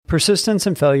Persistence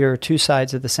and failure are two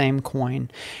sides of the same coin,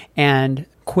 and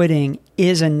quitting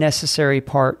is a necessary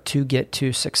part to get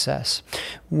to success.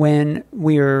 When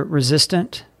we are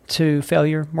resistant to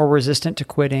failure, we're resistant to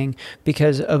quitting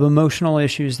because of emotional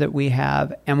issues that we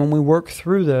have. And when we work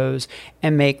through those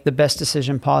and make the best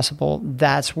decision possible,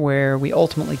 that's where we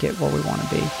ultimately get where we want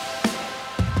to be.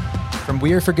 From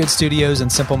We Are For Good Studios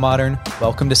and Simple Modern,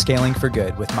 welcome to Scaling for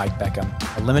Good with Mike Beckham,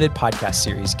 a limited podcast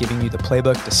series giving you the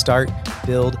playbook to start,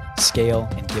 build, scale,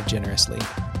 and give generously.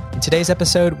 In today's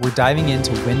episode, we're diving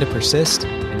into when to persist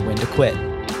and when to quit.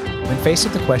 When faced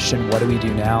with the question, what do we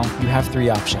do now? You have three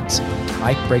options.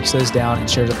 Mike breaks those down and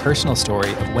shares a personal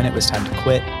story of when it was time to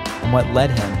quit and what led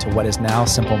him to what is now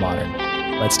Simple Modern.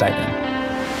 Let's dive in.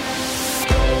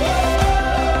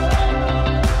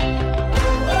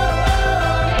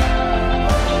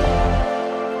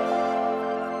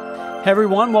 Hey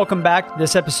everyone, welcome back.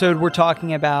 This episode we're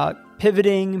talking about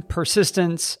pivoting,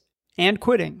 persistence, and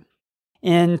quitting.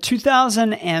 In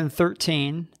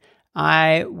 2013,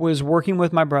 I was working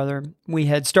with my brother. We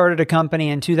had started a company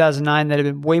in 2009 that had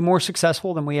been way more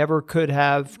successful than we ever could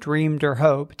have dreamed or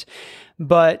hoped.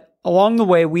 But along the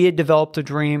way, we had developed a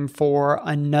dream for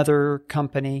another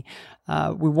company.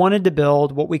 We wanted to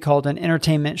build what we called an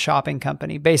entertainment shopping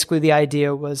company. Basically, the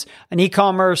idea was an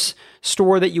e-commerce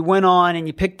store that you went on and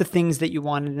you picked the things that you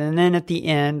wanted. And then at the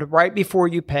end, right before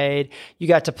you paid, you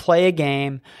got to play a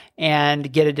game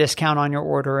and get a discount on your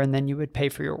order, and then you would pay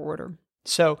for your order.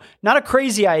 So not a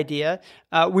crazy idea.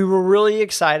 We were really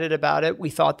excited about it. We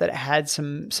thought that it had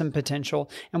some potential,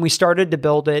 and we started to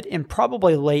build it in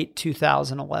probably late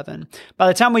 2011. By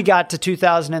the time we got to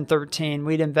 2013,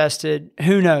 we'd invested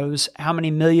who knows how many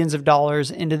millions of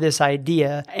dollars into this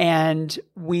idea, and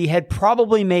we had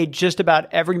probably made just about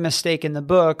every mistake in the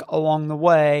book along the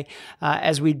way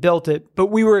as we built it,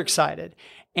 but we were excited.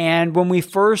 And when we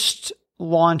first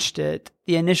launched it,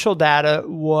 the initial data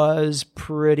was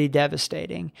pretty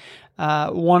devastating.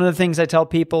 One of the things I tell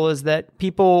people is that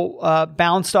people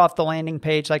bounced off the landing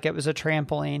page like it was a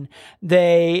trampoline.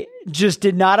 They just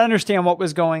did not understand what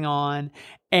was going on.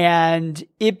 And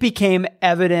it became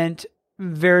evident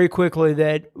very quickly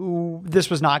that this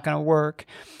was not going to work.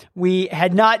 We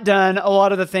had not done a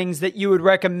lot of the things that you would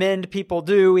recommend people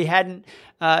do. We hadn't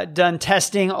done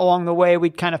testing along the way.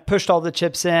 We'd kind of pushed all the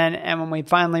chips in. And when we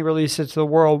finally released it to the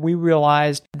world, we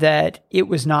realized that it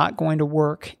was not going to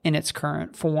work in its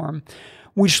current form,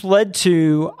 which led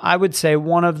to, I would say,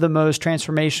 one of the most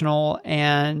transformational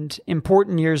and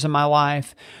important years of my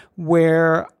life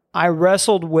where I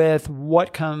wrestled with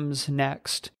what comes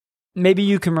next. Maybe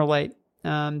you can relate.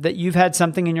 That you've had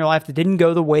something in your life that didn't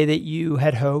go the way that you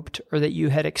had hoped or that you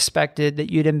had expected,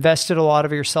 that you'd invested a lot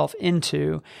of yourself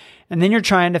into. And then you're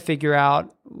trying to figure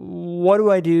out, what do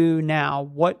I do now?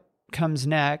 What comes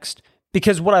next?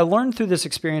 Because what I learned through this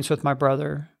experience with my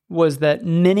brother was that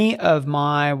many of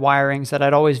my wirings that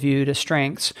I'd always viewed as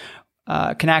strengths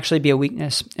can actually be a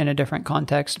weakness in a different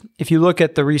context. If you look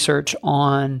at the research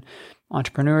on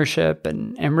entrepreneurship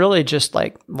and really just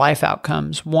like life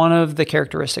outcomes, one of the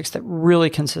characteristics that really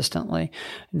consistently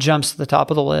jumps to the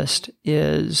top of the list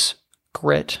is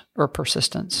grit or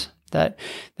persistence.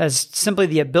 That's simply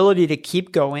the ability to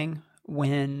keep going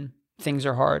when things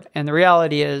are hard. And the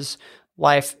reality is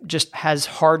life just has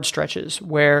hard stretches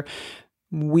where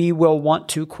we will want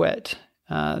to quit.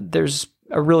 There's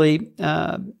a really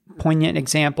poignant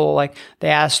example. Like they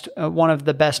asked one of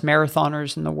the best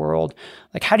marathoners in the world,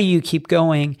 like, how do you keep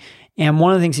going? And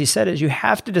one of the things he said is you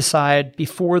have to decide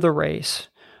before the race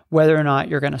whether or not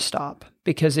you're going to stop.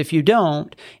 Because if you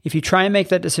don't, if you try and make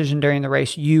that decision during the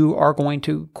race, you are going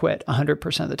to quit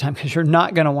 100% of the time because you're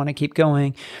not going to want to keep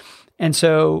going. And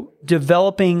so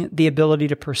developing the ability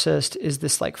to persist is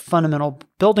this like fundamental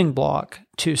building block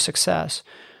to success.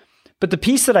 But the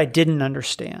piece that I didn't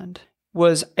understand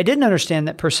was I didn't understand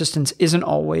that persistence isn't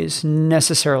always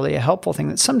necessarily a helpful thing,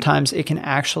 that sometimes it can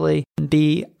actually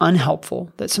be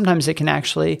unhelpful, that sometimes it can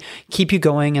actually keep you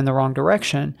going in the wrong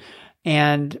direction.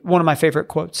 And one of my favorite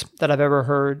quotes that I've ever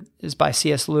heard is by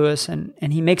C.S. Lewis, and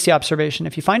he makes the observation,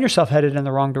 if you find yourself headed in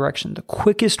the wrong direction, the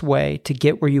quickest way to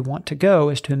get where you want to go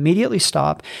is to immediately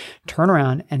stop, turn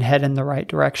around, and head in the right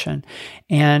direction.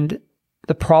 And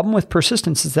the problem with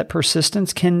persistence is that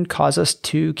persistence can cause us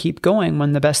to keep going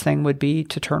when the best thing would be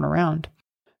to turn around.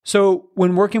 So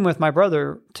when working with my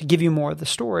brother, to give you more of the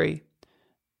story,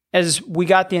 as we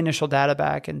got the initial data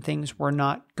back and things were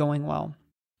not going well,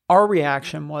 our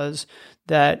reaction was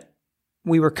that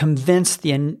we were convinced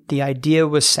the idea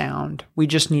was sound. We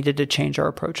just needed to change our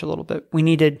approach a little bit. We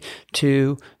needed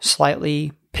to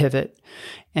slightly pivot.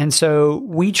 And so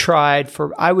we tried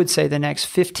for, I would say, the next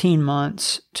 15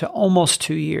 months to almost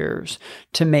 2 years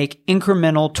to make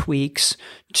incremental tweaks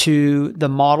to the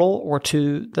model or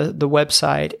to the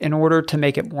website in order to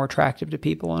make it more attractive to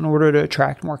people, in order to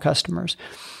attract more customers.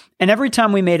 And every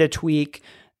time we made a tweak,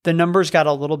 the numbers got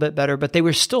a little bit better, but they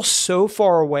were still so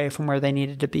far away from where they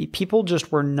needed to be. People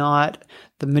just were not,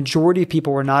 the majority of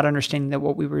people were not understanding that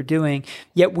what we were doing,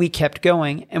 yet we kept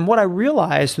going. And what I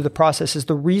realized through the process is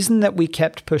the reason that we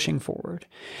kept pushing forward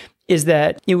is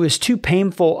that it was too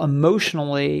painful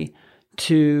emotionally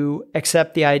to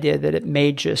accept the idea that it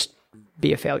may just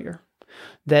be a failure,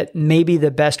 that maybe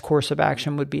the best course of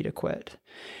action would be to quit.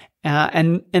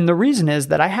 And the reason is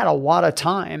that I had a lot of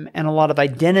time and a lot of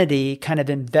identity kind of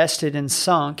invested and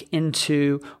sunk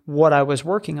into what I was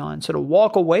working on. So to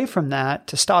walk away from that,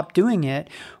 to stop doing it,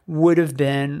 would have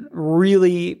been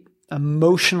really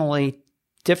emotionally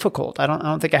difficult. I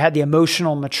don't think I had the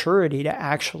emotional maturity to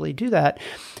actually do that.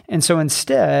 And so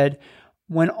instead,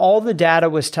 when all the data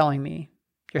was telling me,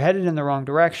 you're headed in the wrong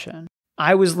direction,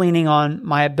 I was leaning on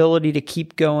my ability to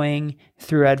keep going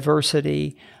through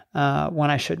adversity when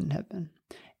I shouldn't have been.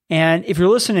 And if you're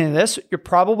listening to this, you're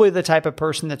probably the type of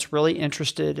person that's really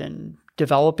interested in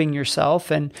developing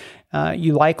yourself, and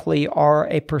you likely are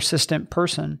a persistent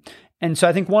person. And so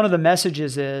I think one of the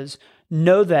messages is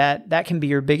know that that can be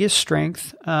your biggest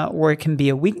strength, or it can be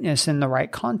a weakness in the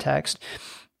right context.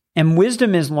 And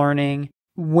wisdom is learning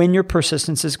when your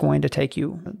persistence is going to take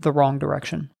you the wrong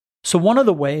direction. So one of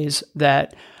the ways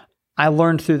that I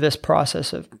learned through this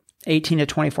process of 18 to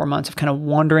 24 months of kind of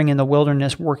wandering in the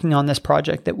wilderness, working on this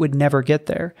project that would never get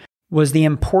there, was the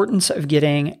importance of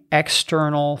getting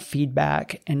external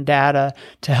feedback and data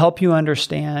to help you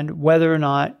understand whether or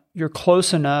not you're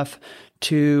close enough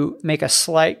to make a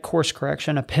slight course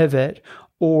correction, a pivot,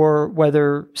 or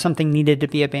whether something needed to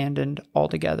be abandoned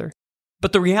altogether.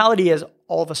 But the reality is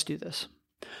all of us do this.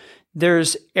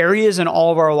 There's areas in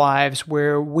all of our lives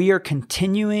where we are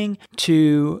continuing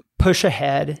to push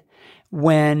ahead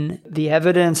when the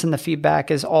evidence and the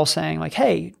feedback is all saying like,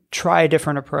 hey, try a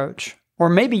different approach. Or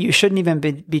maybe you shouldn't even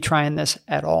be trying this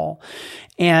at all.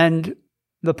 And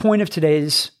the point of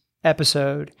today's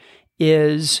episode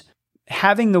is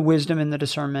having the wisdom and the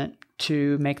discernment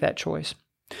to make that choice.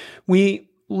 We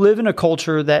live in a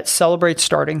culture that celebrates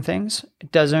starting things.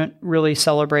 It doesn't really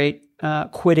celebrate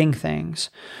quitting things.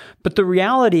 But the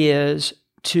reality is,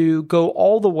 to go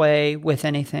all the way with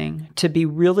anything, to be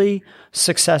really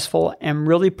successful and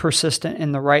really persistent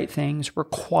in the right things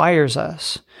requires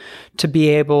us to be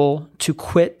able to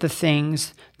quit the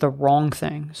things, the wrong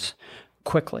things,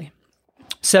 quickly.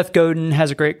 Seth Godin has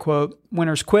a great quote: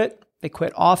 winners quit, they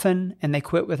quit often, and they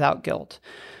quit without guilt.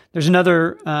 There's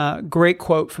another great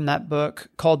quote from that book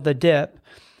called The Dip,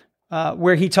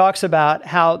 where he talks about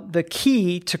how the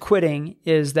key to quitting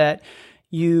is that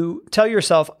you tell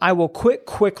yourself, I will quit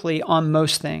quickly on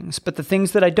most things, but the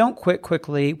things that I don't quit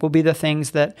quickly will be the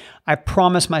things that I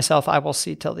promise myself I will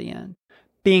see till the end.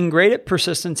 Being great at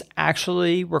persistence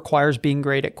actually requires being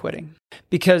great at quitting,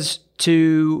 because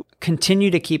to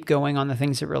continue to keep going on the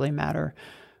things that really matter,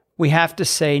 we have to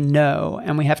say no,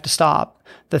 and we have to stop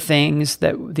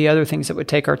the other things that would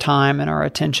take our time and our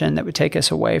attention, that would take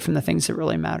us away from the things that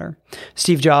really matter.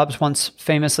 Steve Jobs once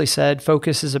famously said,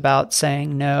 focus is about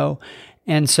saying no.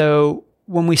 And so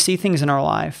when we see things in our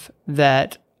life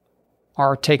that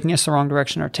are taking us the wrong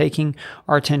direction, are taking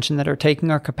our attention, that are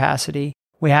taking our capacity,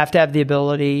 we have to have the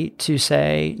ability to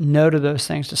say no to those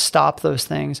things, to stop those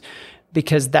things,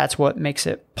 because that's what makes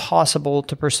it possible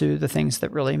to pursue the things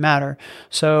that really matter.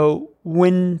 So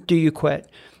when do you quit?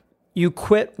 You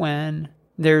quit when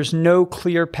there's no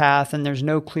clear path and there's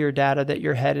no clear data that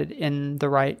you're headed in the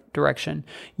right direction.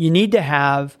 You need to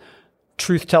have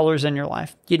truth tellers in your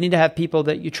life. You need to have people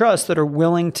that you trust that are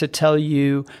willing to tell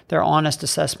you their honest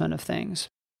assessment of things.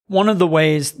 One of the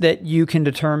ways that you can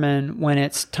determine when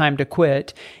it's time to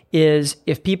quit is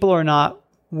if people are not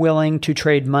willing to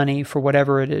trade money for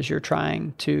whatever it is you're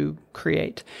trying to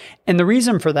create. And the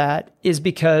reason for that is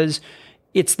because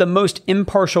it's the most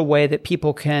impartial way that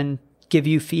people can give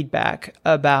you feedback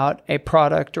about a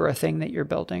product or a thing that you're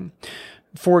building.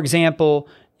 For example,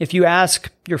 if you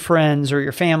ask your friends or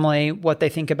your family what they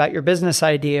think about your business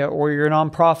idea or your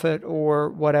nonprofit or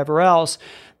whatever else,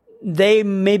 they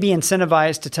may be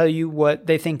incentivized to tell you what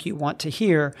they think you want to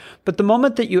hear. But the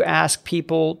moment that you ask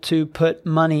people to put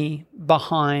money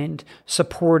behind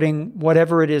supporting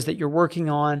whatever it is that you're working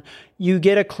on, you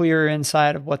get a clearer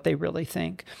insight of what they really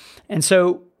think. And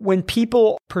so when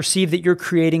people perceive that you're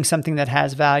creating something that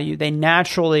has value, they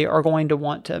naturally are going to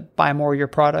want to buy more of your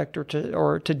product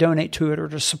or to donate to it or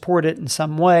to support it in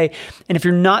some way. And if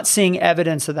you're not seeing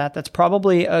evidence of that, that's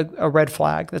probably a red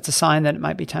flag. That's a sign that it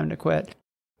might be time to quit.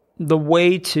 The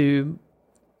way to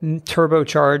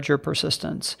turbocharge your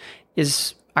persistence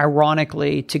is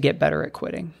ironically to get better at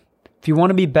quitting. If you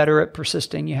want to be better at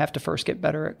persisting, you have to first get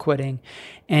better at quitting.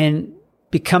 And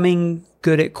becoming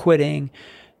good at quitting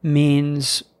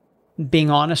means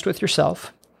being honest with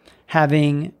yourself,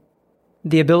 having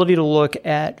the ability to look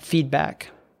at feedback,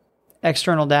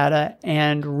 external data,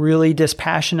 and really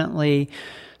dispassionately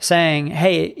saying,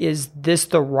 hey, is this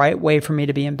the right way for me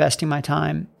to be investing my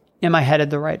time? Am I headed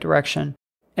the right direction?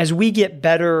 As we get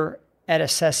better at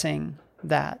assessing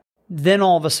that, then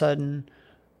all of a sudden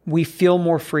we feel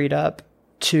more freed up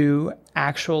to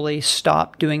actually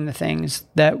stop doing the things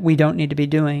that we don't need to be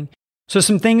doing. So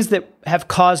some things that have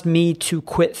caused me to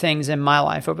quit things in my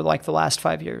life over like the last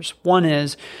 5 years. One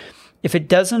is if it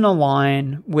doesn't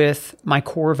align with my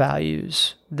core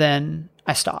values, then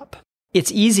I stop.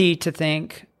 It's easy to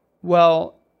think,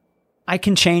 well, I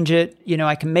can change it.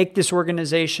 I can make this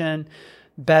organization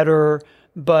better.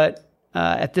 But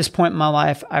at this point in my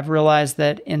life, I've realized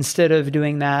that instead of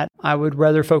doing that, I would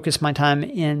rather focus my time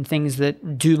in things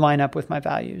that do line up with my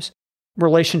values.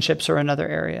 Relationships are another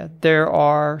area. There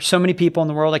are so many people in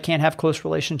the world. I can't have close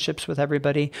relationships with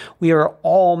everybody. We are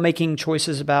all making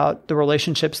choices about the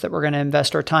relationships that we're going to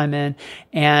invest our time in,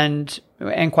 and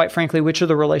quite frankly, which are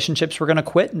the relationships we're going to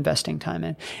quit investing time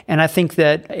in. And I think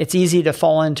that it's easy to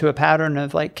fall into a pattern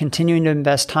of like continuing to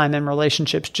invest time in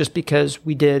relationships just because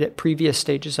we did at previous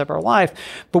stages of our life.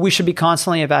 But we should be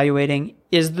constantly evaluating,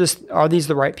 are these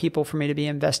the right people for me to be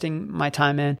investing my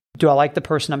time in? Do I like the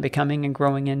person I'm becoming and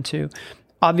growing into?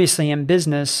 Obviously, in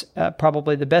business,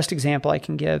 probably the best example I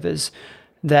can give is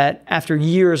that after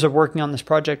years of working on this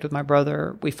project with my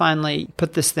brother, we finally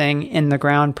put this thing in the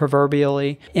ground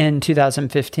proverbially in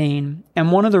 2015.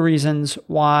 And one of the reasons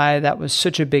why that was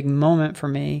such a big moment for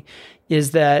me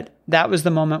is that was the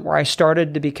moment where I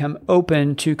started to become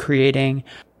open to creating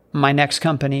my next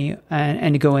company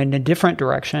and to go in a different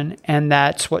direction. And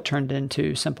that's what turned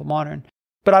into Simple Modern.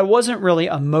 But I wasn't really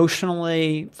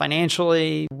emotionally,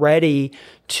 financially ready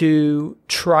to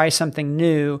try something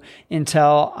new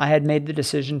until I had made the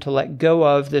decision to let go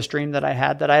of this dream that I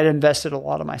had invested a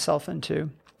lot of myself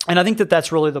into. And I think that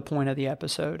that's really the point of the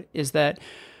episode, is that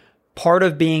part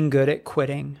of being good at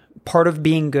quitting, part of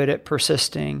being good at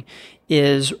persisting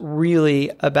is really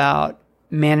about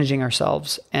managing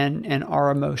ourselves and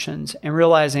our emotions, and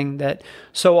realizing that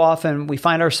so often we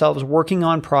find ourselves working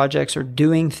on projects or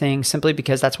doing things simply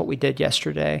because that's what we did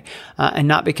yesterday, and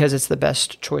not because it's the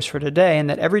best choice for today. And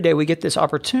that every day we get this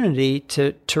opportunity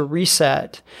to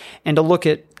reset and to look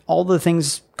at all the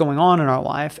things going on in our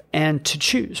life and to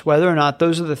choose whether or not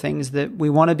those are the things that we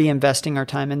want to be investing our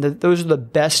time in, that those are the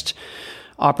best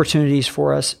opportunities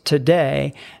for us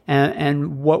today,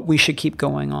 and what we should keep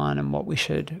going on and what we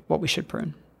should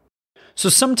prune. So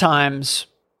sometimes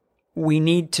we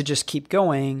need to just keep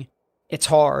going. It's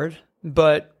hard,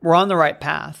 but we're on the right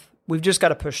path. We've just got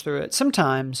to push through it.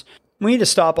 Sometimes we need to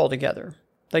stop altogether.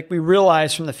 Like we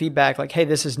realize from the feedback, like, hey,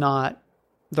 this is not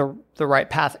the right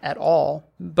path at all.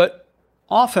 But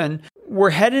often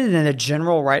we're headed in a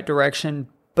general right direction,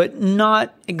 but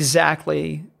not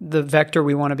exactly the vector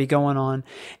we want to be going on.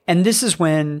 And this is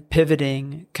when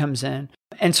pivoting comes in.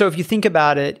 And so if you think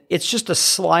about it, it's just a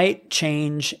slight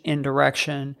change in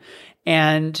direction.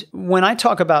 And when I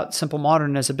talk about Simple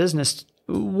Modern as a business,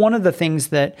 one of the things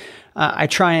that I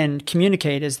try and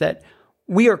communicate is that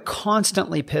we are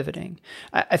constantly pivoting.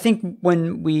 I think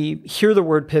when we hear the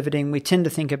word pivoting, we tend to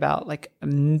think about like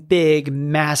big,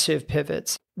 massive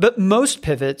pivots. But most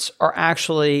pivots are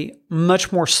actually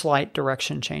much more slight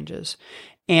direction changes.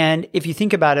 And if you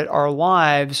think about it, our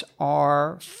lives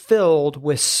are filled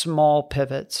with small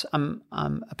pivots. I'm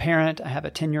a parent. I have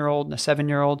a 10-year-old and a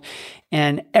 7-year-old.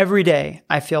 And every day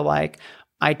I feel like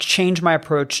I change my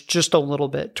approach just a little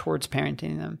bit towards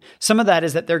parenting them. Some of that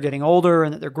is that they're getting older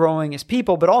and that they're growing as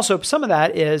people, but also some of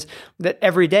that is that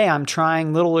every day I'm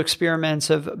trying little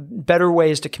experiments of better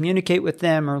ways to communicate with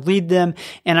them or lead them,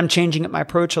 and I'm changing up my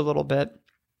approach a little bit.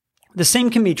 The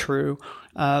same can be true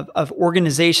of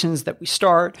organizations that we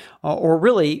start, or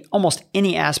really almost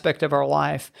any aspect of our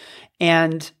life.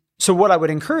 And So what I would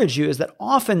encourage you is that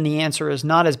often the answer is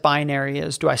not as binary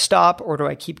as do I stop or do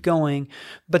I keep going,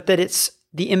 but that it's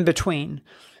the in-between.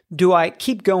 Do I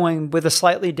keep going with a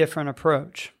slightly different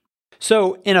approach?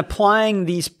 So in applying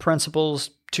these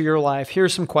principles to your life,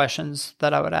 here's some questions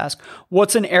that I would ask.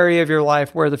 What's an area of your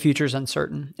life where the future is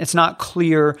uncertain? It's not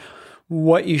clear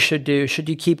what you should do. Should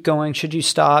you keep going? Should you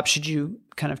stop? Should you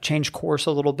kind of change course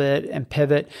a little bit and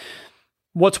pivot?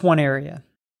 What's one area?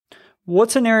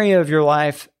 What's an area of your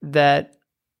life that,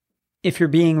 if you're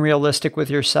being realistic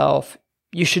with yourself,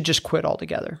 you should just quit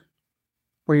altogether?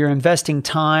 Where you're investing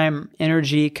time,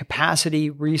 energy,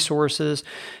 capacity, resources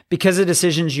because of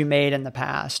decisions you made in the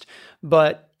past.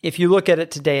 But if you look at it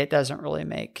today, it doesn't really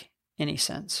make any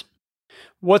sense.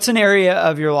 What's an area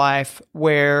of your life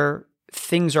where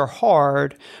things are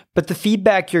hard, but the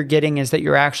feedback you're getting is that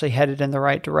you're actually headed in the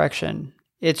right direction?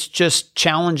 It's just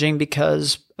challenging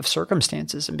because of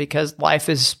circumstances and because life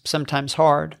is sometimes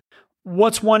hard.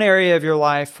 What's one area of your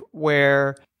life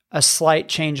where a slight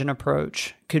change in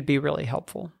approach could be really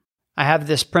helpful? I have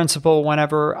this principle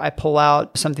whenever I pull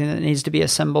out something that needs to be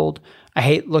assembled. I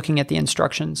hate looking at the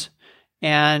instructions.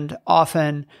 And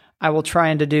often I will try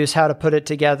and deduce how to put it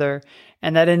together.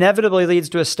 And that inevitably leads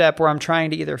to a step where I'm trying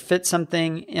to either fit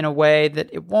something in a way that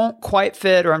it won't quite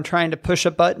fit, or I'm trying to push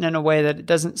a button in a way that it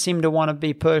doesn't seem to want to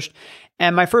be pushed.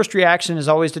 And my first reaction is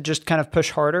always to just kind of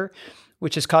push harder,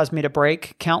 which has caused me to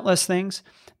break countless things.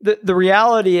 The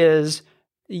reality is,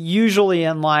 usually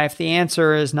in life, the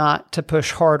answer is not to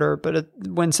push harder, but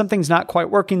when something's not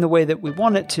quite working the way that we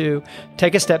want it to,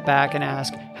 take a step back and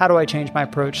ask, how do I change my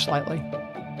approach slightly?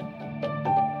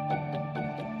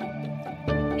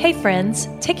 Hey friends,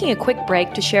 taking a quick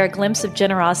break to share a glimpse of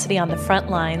generosity on the front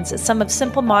lines at some of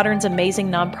Simple Modern's amazing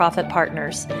nonprofit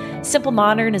partners. Simple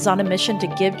Modern is on a mission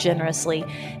to give generously.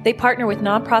 They partner with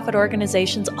nonprofit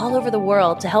organizations all over the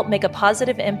world to help make a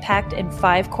positive impact in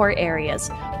 5 core areas: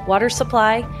 water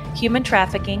supply, human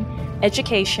trafficking,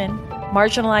 education,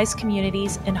 marginalized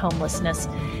communities, and homelessness.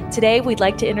 Today, we'd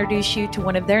like to introduce you to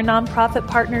one of their nonprofit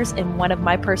partners and one of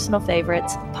my personal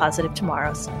favorites, Positive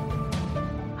Tomorrows.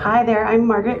 Hi there, I'm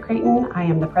Margaret Creighton. I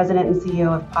am the president and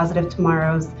CEO of Positive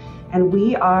Tomorrows, and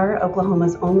we are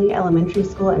Oklahoma's only elementary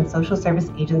school and social service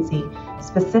agency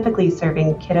specifically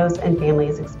serving kiddos and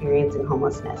families experiencing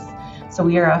homelessness. So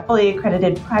we are a fully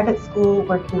accredited private school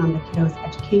working on the kiddos'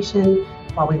 education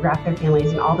while we wrap their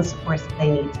families in all the supports that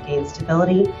they need to gain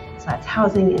stability. So that's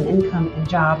housing and income and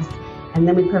jobs. And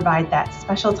then we provide that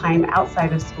special time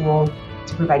outside of school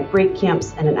to provide break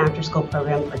camps and an after-school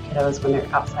program for kiddos when they're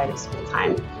outside of school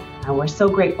time. We're so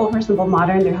grateful for Simple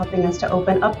Modern. They're helping us to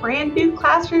open a brand new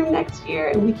classroom next year,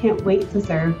 and we can't wait to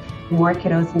serve more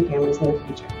kiddos and families in the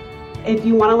future. If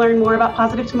you want to learn more about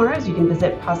Positive Tomorrows, you can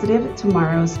visit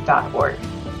positivetomorrows.org.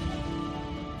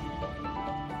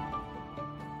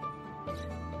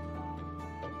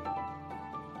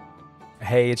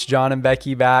 Hey, it's John and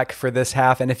Becky back for this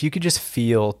half. And if you could just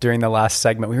feel during the last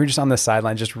segment, we were just on the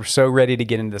sideline, just so ready to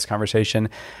get into this conversation,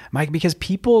 Mike, because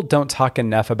people don't talk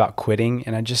enough about quitting.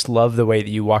 And I just love the way that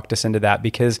you walked us into that,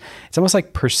 because it's almost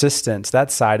like persistence.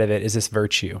 That side of it is this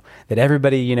virtue that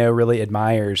everybody, really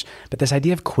admires. But this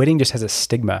idea of quitting just has a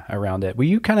stigma around it. Will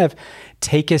you kind of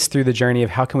take us through the journey of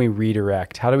how can we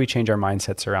redirect? How do we change our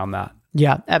mindsets around that?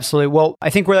 Yeah, absolutely. Well, I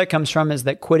think where that comes from is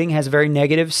that quitting has a very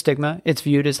negative stigma. It's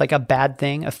viewed as like a bad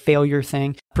thing, a failure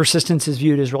thing. Persistence is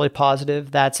viewed as really positive.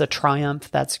 That's a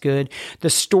triumph. That's good. The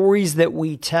stories that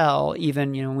we tell,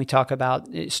 even, when we talk about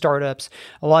startups,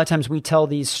 a lot of times we tell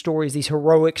these stories, these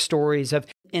heroic stories of,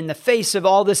 in the face of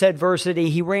all this adversity,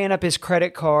 he ran up his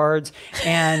credit cards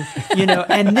and,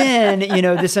 and then,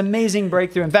 this amazing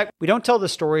breakthrough. In fact, we don't tell the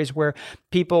stories where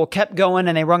people kept going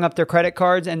and they rung up their credit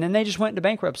cards and then they just went into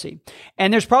bankruptcy.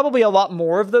 And there's probably a lot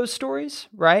more of those stories,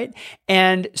 right?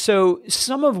 And so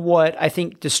some of what I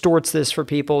think distorts this for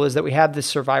people is that we have this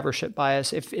survivorship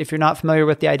bias. If you're not familiar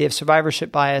with the idea of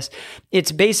survivorship bias,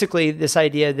 it's basically this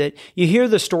idea that you hear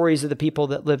the stories of the people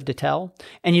that live to tell,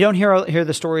 and you don't hear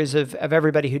the stories of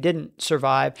everybody who didn't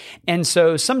survive. And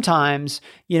so sometimes,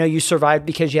 you survived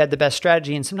because you had the best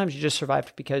strategy, and sometimes you just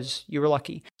survived because you were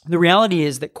lucky. The reality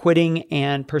is that quitting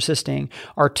and persisting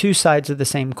are two sides of the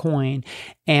same coin.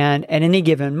 And at any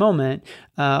given moment,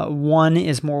 one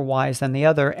is more wise than the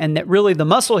other. And that really the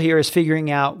muscle here is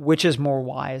figuring out which is more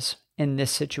wise in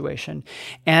this situation.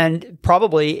 And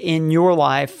probably in your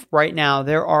life right now,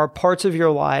 there are parts of your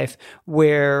life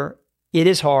where it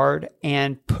is hard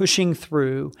and pushing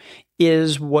through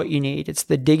is what you need. It's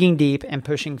the digging deep and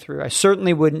pushing through. I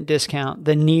certainly wouldn't discount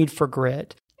the need for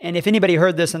grit. And if anybody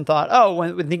heard this and thought, oh,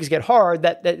 when things get hard,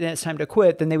 that it's time to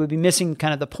quit, then they would be missing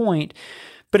kind of the point.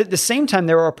 But at the same time,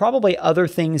 there are probably other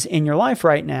things in your life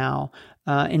right now,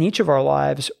 in each of our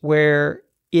lives, where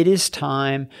it is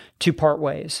time to part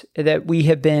ways, that we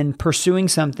have been pursuing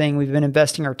something, we've been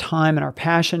investing our time and our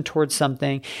passion towards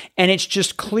something, and it's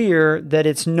just clear that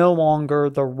it's no longer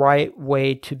the right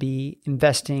way to be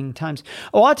investing times.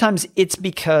 A lot of times it's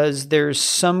because there's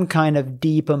some kind of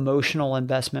deep emotional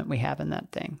investment we have in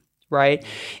that thing, right?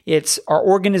 It's our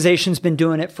organization's been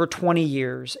doing it for 20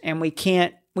 years and we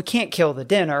can't kill the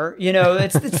dinner,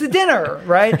 it's the dinner,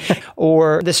 right?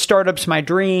 Or the startup's my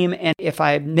dream. And if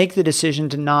I make the decision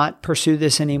to not pursue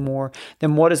this anymore,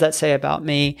 then what does that say about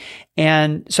me?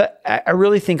 And so I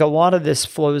really think a lot of this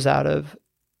flows out of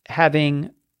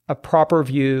having a proper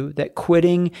view that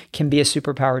quitting can be a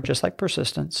superpower, just like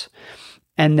persistence,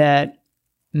 and that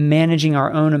managing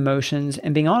our own emotions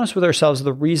and being honest with ourselves,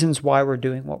 the reasons why we're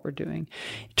doing what we're doing.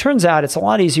 It turns out it's a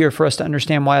lot easier for us to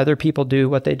understand why other people do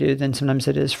what they do than sometimes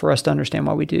it is for us to understand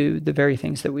why we do the very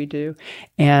things that we do.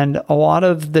 And a lot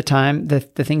of the time, the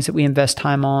things that we invest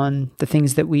time on, the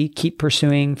things that we keep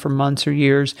pursuing for months or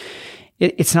years,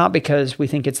 it's not because we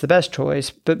think it's the best choice,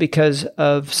 but because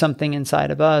of something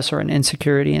inside of us or an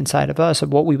insecurity inside of us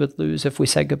of what we would lose if we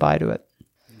said goodbye to it.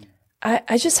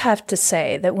 I just have to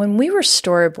say that when we were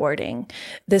storyboarding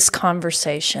this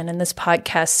conversation and this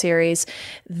podcast series,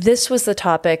 this was the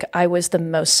topic I was the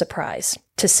most surprised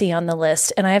to see on the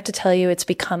list. And I have to tell you, it's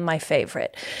become my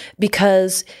favorite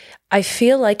because I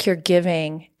feel like you're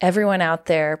giving everyone out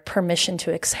there permission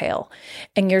to exhale.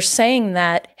 And you're saying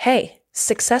that, hey,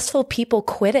 successful people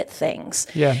quit at things.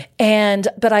 Yeah.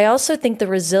 But I also think the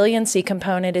resiliency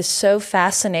component is so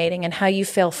fascinating and how you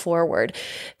fail forward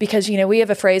because, we have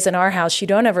a phrase in our house, you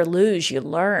don't ever lose, you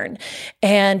learn.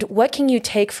 And what can you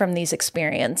take from these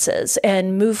experiences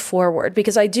and move forward?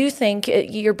 Because I do think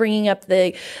you're bringing up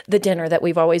the dinner that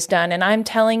we've always done. And I'm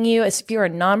telling you, if you're a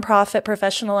nonprofit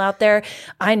professional out there,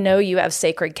 I know you have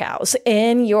sacred cows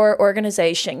in your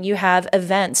organization. You have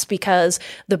events because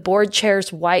the board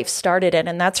chair's wife started it,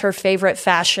 and that's her favorite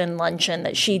fashion luncheon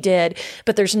that she did.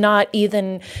 But there's not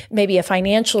even maybe a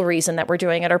financial reason that we're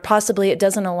doing it, or possibly it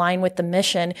doesn't align with the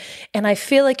mission. And I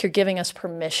feel like you're giving us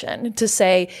permission to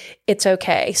say it's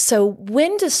okay. So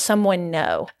when does someone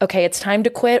know, okay, it's time to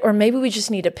quit, or maybe we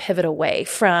just need to pivot away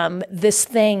from this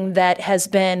thing that has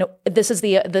been, this is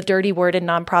the dirty word in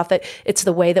nonprofit, it's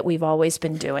the way that we've always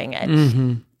been doing it.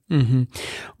 Mm-hmm. Mm-hmm.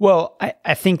 Well,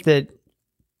 I think that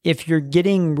if you're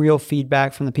getting real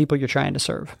feedback from the people you're trying to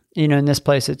serve, in this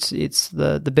place, it's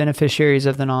the beneficiaries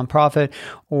of the nonprofit,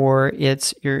 or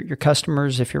it's your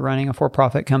customers if you're running a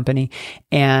for-profit company,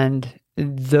 and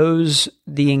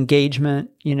the engagement,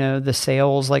 the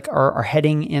sales are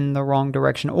heading in the wrong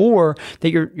direction, or that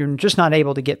you're just not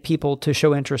able to get people to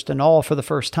show interest at all for the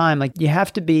first time. You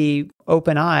have to be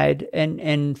open-eyed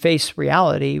and face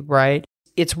reality, right?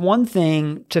 It's one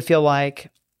thing to feel like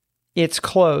it's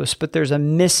close, but there's a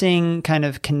missing kind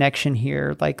of connection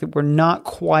here. We're not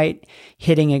quite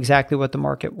hitting exactly what the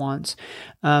market wants.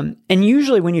 And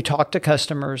usually when you talk to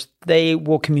customers, they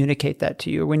will communicate that to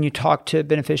you. When you talk to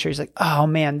beneficiaries, oh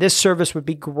man, this service would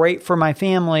be great for my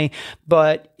family,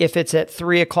 but if it's at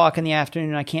 3:00 in the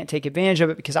afternoon, I can't take advantage of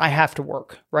it because I have to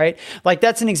work, right?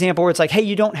 That's an example where it's hey,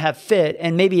 you don't have fit.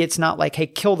 And maybe it's not hey,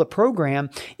 kill the program.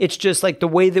 It's just the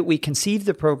way that we conceived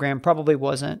the program probably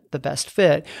wasn't the best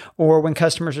fit. Or when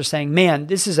customers are saying, man,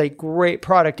 this is a great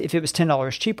product. If it was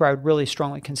 $10 cheaper, I would really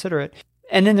strongly consider it.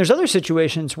 And then there's other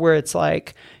situations where it's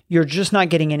you're just not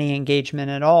getting any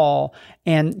engagement at all,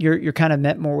 and you're kind of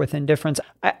met more with indifference.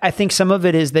 I think some of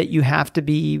it is that you have to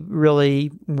be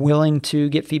really willing to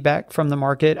get feedback from the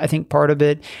market. I think part of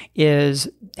it is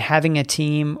having a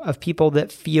team of people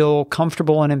that feel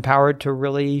comfortable and empowered to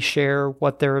really share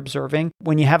what they're observing.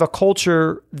 When you have a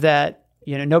culture that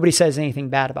nobody says anything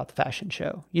bad about the fashion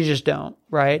show, you just don't,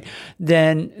 right?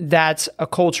 Then that's a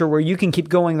culture where you can keep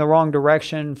going the wrong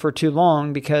direction for too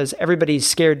long because everybody's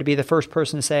scared to be the first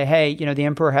person to say, hey, the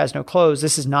emperor has no clothes.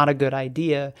 This is not a good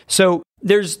idea. So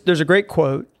there's a great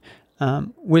quote,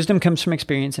 wisdom comes from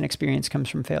experience and experience comes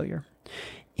from failure.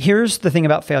 Here's the thing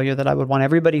about failure that I would want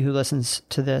everybody who listens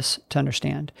to this to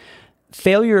understand.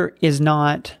 Failure is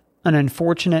not an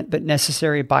unfortunate but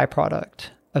necessary byproduct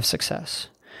of success.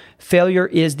 Failure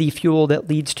is the fuel that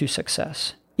leads to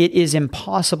success. It is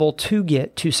impossible to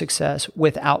get to success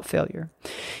without failure.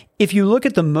 If you look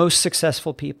at the most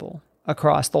successful people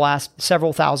across the last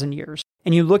several thousand years,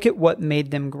 and you look at what made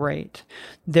them great,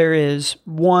 there is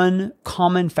one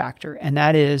common factor, and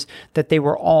that is that they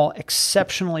were all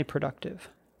exceptionally productive.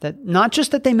 That not just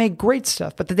that they made great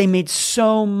stuff, but that they made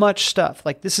so much stuff.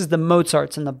 This is the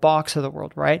Mozarts and the Bachs of the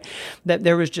world, right? That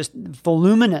there was just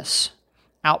voluminous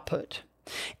output.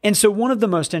 And so one of the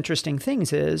most interesting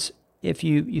things is, if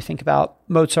you think about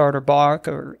Mozart or Bach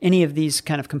or any of these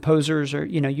kind of composers, or,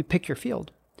 you pick your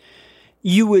field,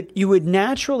 you would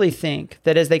naturally think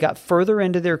that as they got further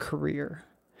into their career,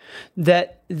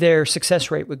 that their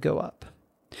success rate would go up.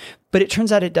 But it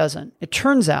turns out it doesn't. It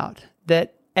turns out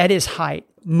that at his height,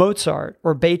 Mozart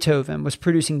or Beethoven was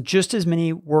producing just as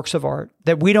many works of art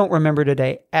that we don't remember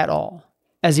today at all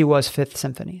as he was Fifth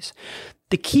Symphonies.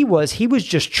 The key was he was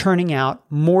just churning out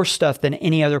more stuff than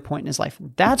any other point in his life.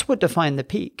 That's what defined the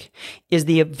peak, is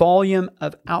the volume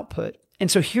of output.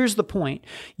 And so here's the point.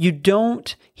 You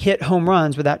don't hit home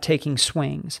runs without taking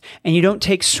swings, and you don't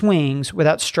take swings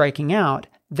without striking out.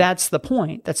 That's the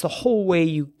point. That's the whole way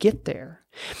you get there.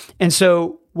 And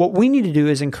so what we need to do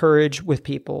is encourage with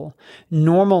people,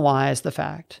 normalize the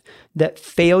fact that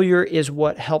failure is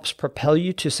what helps propel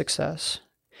you to success,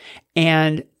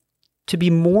 and to be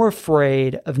more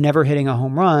afraid of never hitting a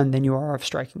home run than you are of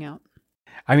striking out.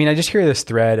 I mean, I just hear this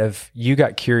thread of you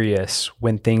got curious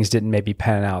when things didn't maybe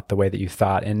pan out the way that you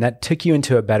thought, and that took you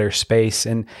into a better space.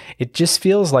 And it just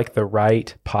feels like the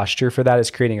right posture for that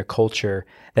is creating a culture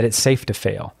that it's safe to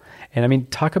fail. And I mean,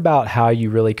 talk about how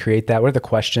you really create that. What are the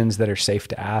questions that are safe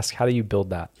to ask? How do you build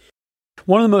that?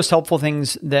 One of the most helpful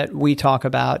things that we talk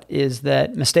about is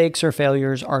that mistakes or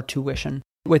failures are tuition.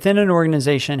 Within an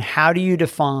organization, how do you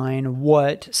define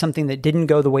what something that didn't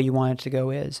go the way you want it to go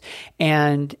is?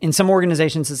 And in some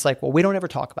organizations, it's like, well, we don't ever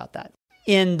talk about that.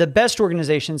 In the best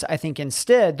organizations, I think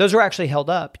instead, those are actually held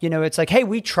up. It's like, hey,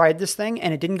 we tried this thing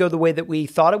and it didn't go the way that we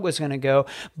thought it was going to go,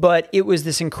 but it was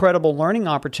this incredible learning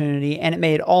opportunity and it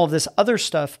made all of this other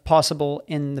stuff possible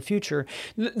in the future.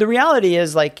 The reality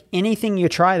is, like, anything you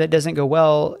try that doesn't go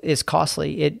well is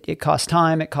costly. It costs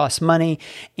time, it costs money,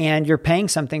 and you're paying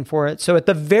something for it. So at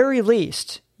the very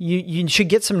least, you should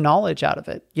get some knowledge out of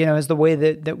it, is the way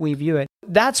that we view it.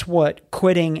 That's what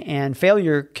quitting and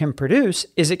failure can produce,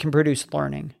 is it can produce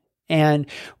learning. And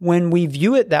when we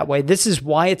view it that way, this is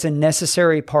why it's a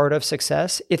necessary part of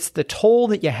success. It's the toll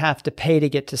that you have to pay to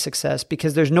get to success,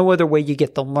 because there's no other way you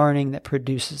get the learning that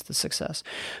produces the success.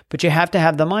 But you have to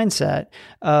have the mindset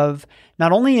of,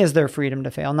 not only is there freedom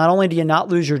to fail, not only do you not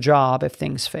lose your job if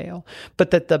things fail, but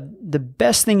that the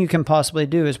best thing you can possibly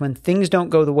do is, when things don't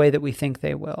go the way that we think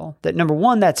they will, that number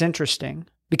one, that's interesting,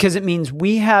 because it means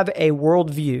we have a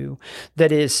worldview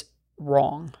that is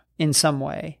wrong in some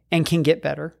way and can get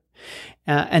better.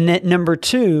 And that number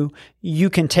two, you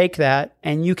can take that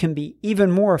and you can be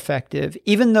even more effective.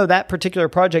 Even though that particular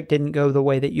project didn't go the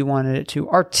way that you wanted it to,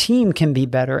 our team can be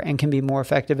better and can be more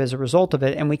effective as a result of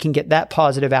it. And we can get that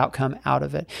positive outcome out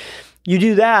of it. You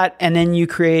do that, and then you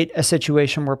create a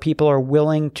situation where people are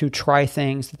willing to try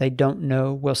things that they don't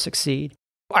know will succeed.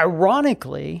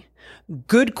 Ironically,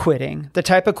 good quitting, the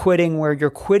type of quitting where you're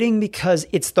quitting because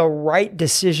it's the right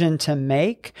decision to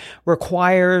make,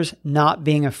 requires not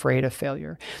being afraid of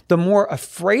failure. The more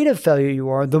afraid of failure you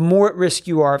are, the more at risk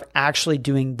you are of actually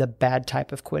doing the bad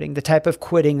type of quitting, the type of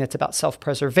quitting that's about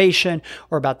self-preservation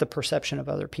or about the perception of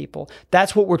other people.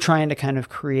 That's what we're trying to kind of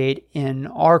create in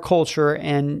our culture,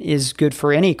 and is good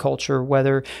for any culture,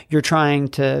 whether you're trying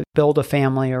to build a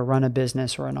family or run a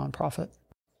business or a nonprofit.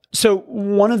 So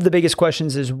one of the biggest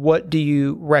questions is, what do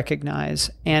you recognize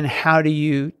and how do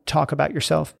you talk about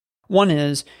yourself? One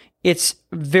is, it's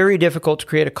very difficult to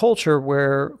create a culture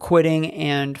where quitting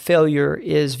and failure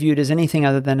is viewed as anything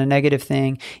other than a negative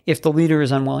thing if the leader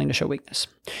is unwilling to show weakness.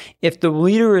 If the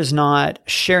leader is not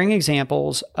sharing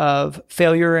examples of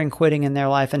failure and quitting in their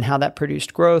life and how that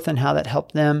produced growth and how that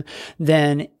helped them,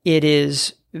 then it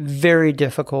is very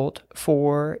difficult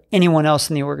for anyone else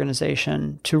in the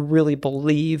organization to really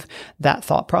believe that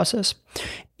thought process.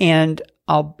 And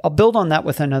I'll build on that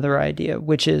with another idea,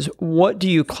 which is, what do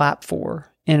you clap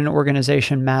for in an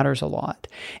organization matters a lot.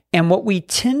 And what we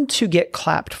tend to get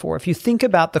clapped for, if you think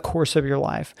about the course of your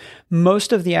life,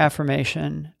 most of the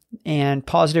affirmation and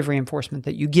positive reinforcement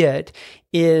that you get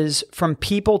is from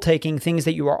people taking things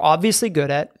that you are obviously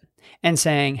good at and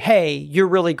saying, hey, you're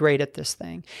really great at this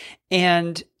thing.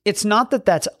 And it's not that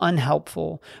that's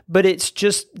unhelpful, but it's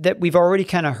just that we've already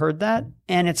kind of heard that,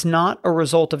 and it's not a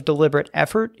result of deliberate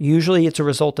effort. Usually it's a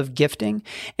result of gifting.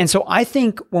 And so I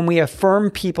think when we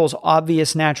affirm people's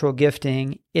obvious natural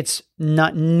gifting, it's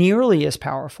not nearly as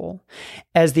powerful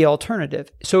as the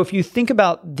alternative. So if you think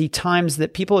about the times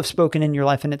that people have spoken in your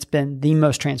life and it's been the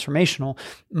most transformational,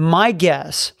 my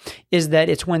guess is that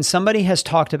it's when somebody has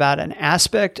talked about an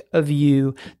aspect of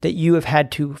you that you have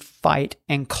had to fight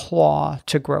and claw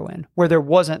to grow in, where there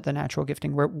wasn't the natural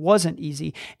gifting, where it wasn't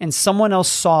easy, and someone else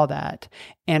saw that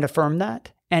and affirmed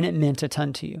that and it meant a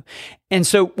ton to you. And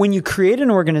so when you create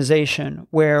an organization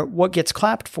where what gets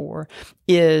clapped for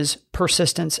is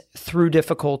persistence through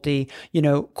difficulty,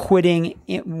 quitting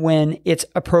when it's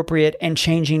appropriate and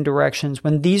changing directions,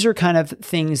 when these are kind of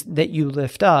things that you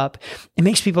lift up, it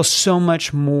makes people so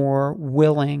much more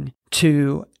willing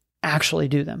to actually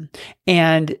do them.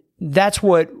 And that's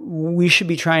what we should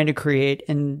be trying to create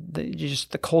in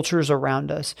just the cultures around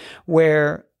us,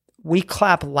 where we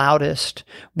clap loudest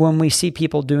when we see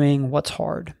people doing what's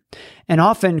hard. And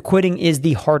often quitting is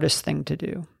the hardest thing to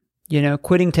do.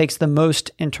 Quitting takes the most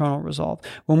internal resolve.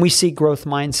 When we see growth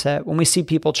mindset, when we see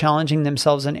people challenging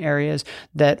themselves in areas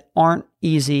that aren't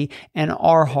easy and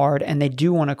are hard and they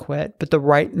do want to quit, but the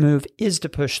right move is to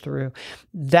push through,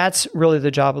 that's really the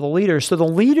job of the leader. So the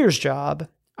leader's job,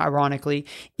 ironically,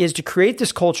 is to create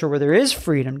this culture where there is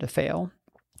freedom to fail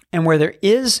and where there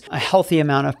is a healthy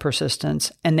amount of persistence,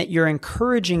 and that you're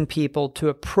encouraging people to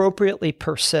appropriately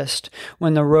persist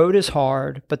when the road is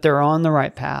hard, but they're on the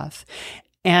right path.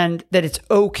 And that it's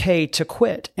okay to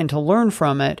quit and to learn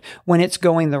from it when it's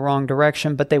going the wrong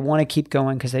direction, but they want to keep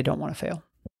going because they don't want to fail.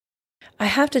 I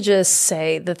have to just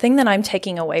say, the thing that I'm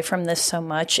taking away from this so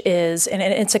much is, and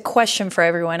it's a question for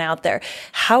everyone out there,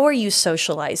 how are you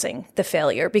socializing the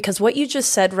failure? Because what you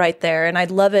just said right there, and I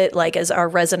love it, like as our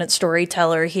resident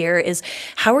storyteller here, is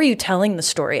how are you telling the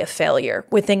story of failure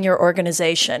within your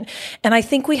organization? And I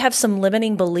think we have some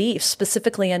limiting beliefs,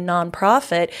 specifically in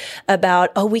nonprofit,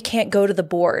 about, we can't go to the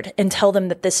board and tell them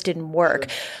that this didn't work.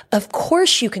 Sure. Of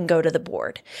course you can go to the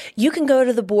board. You can go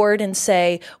to the board and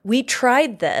say, we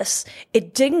tried this.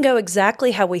 It didn't go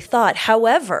exactly how we thought.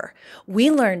 However,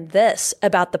 we learned this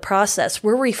about the process.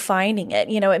 We're refining it.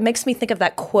 It makes me think of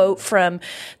that quote from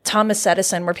Thomas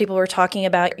Edison where people were talking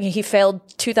about he failed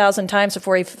 2,000 times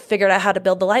before he figured out how to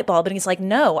build the light bulb. And he's like,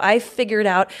 no, I figured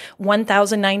out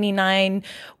 1,099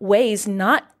 ways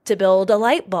not to build a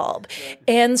light bulb.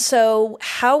 And so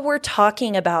how we're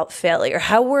talking about failure,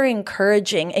 how we're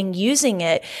encouraging and using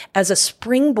it as a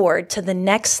springboard to the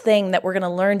next thing that we're going to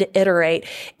learn to iterate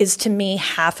is, to me,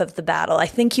 half of the battle. I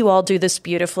think you all do this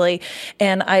beautifully.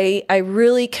 And I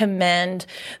really commend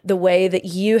the way that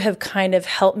you have kind of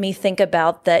helped me think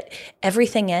about that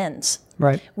everything ends.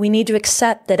 Right. We need to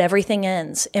accept that everything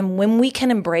ends. And when we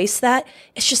can embrace that,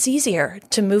 it's just easier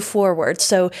to move forward.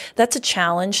 So that's a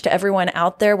challenge to everyone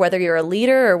out there, whether you're a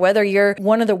leader or whether you're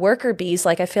one of the worker bees,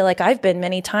 like I feel like I've been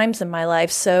many times in my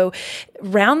life. So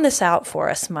round this out for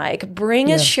us, Mike.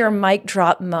 Bring us your mic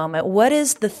drop moment. What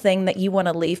is the thing that you want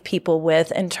to leave people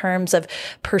with in terms of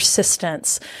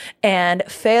persistence and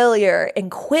failure and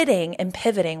quitting and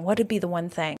pivoting? What would be the one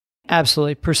thing?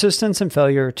 Absolutely. Persistence and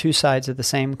failure are two sides of the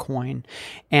same coin.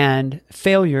 And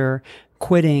failure,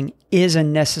 quitting, is a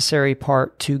necessary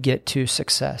part to get to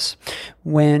success.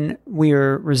 When we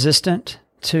are resistant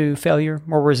to failure,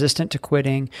 we're resistant to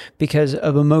quitting because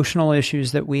of emotional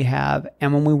issues that we have.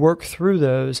 And when we work through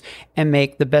those and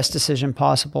make the best decision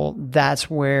possible, that's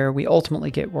where we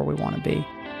ultimately get where we want to be.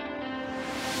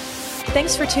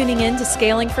 Thanks for tuning in to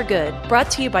Scaling for Good,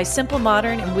 brought to you by Simple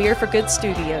Modern and We Are for Good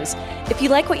Studios. If you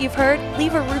like what you've heard,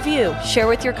 leave a review, share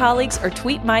with your colleagues, or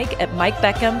tweet Mike at Mike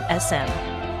Beckham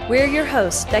SM. We're your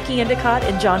hosts, Becky Endicott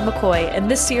and John McCoy, and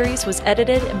this series was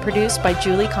edited and produced by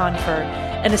Julie Confer.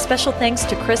 And a special thanks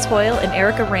to Chris Hoyle and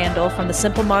Erica Randall from the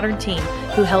Simple Modern team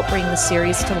who helped bring the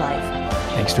series to life.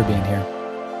 Thanks for being here.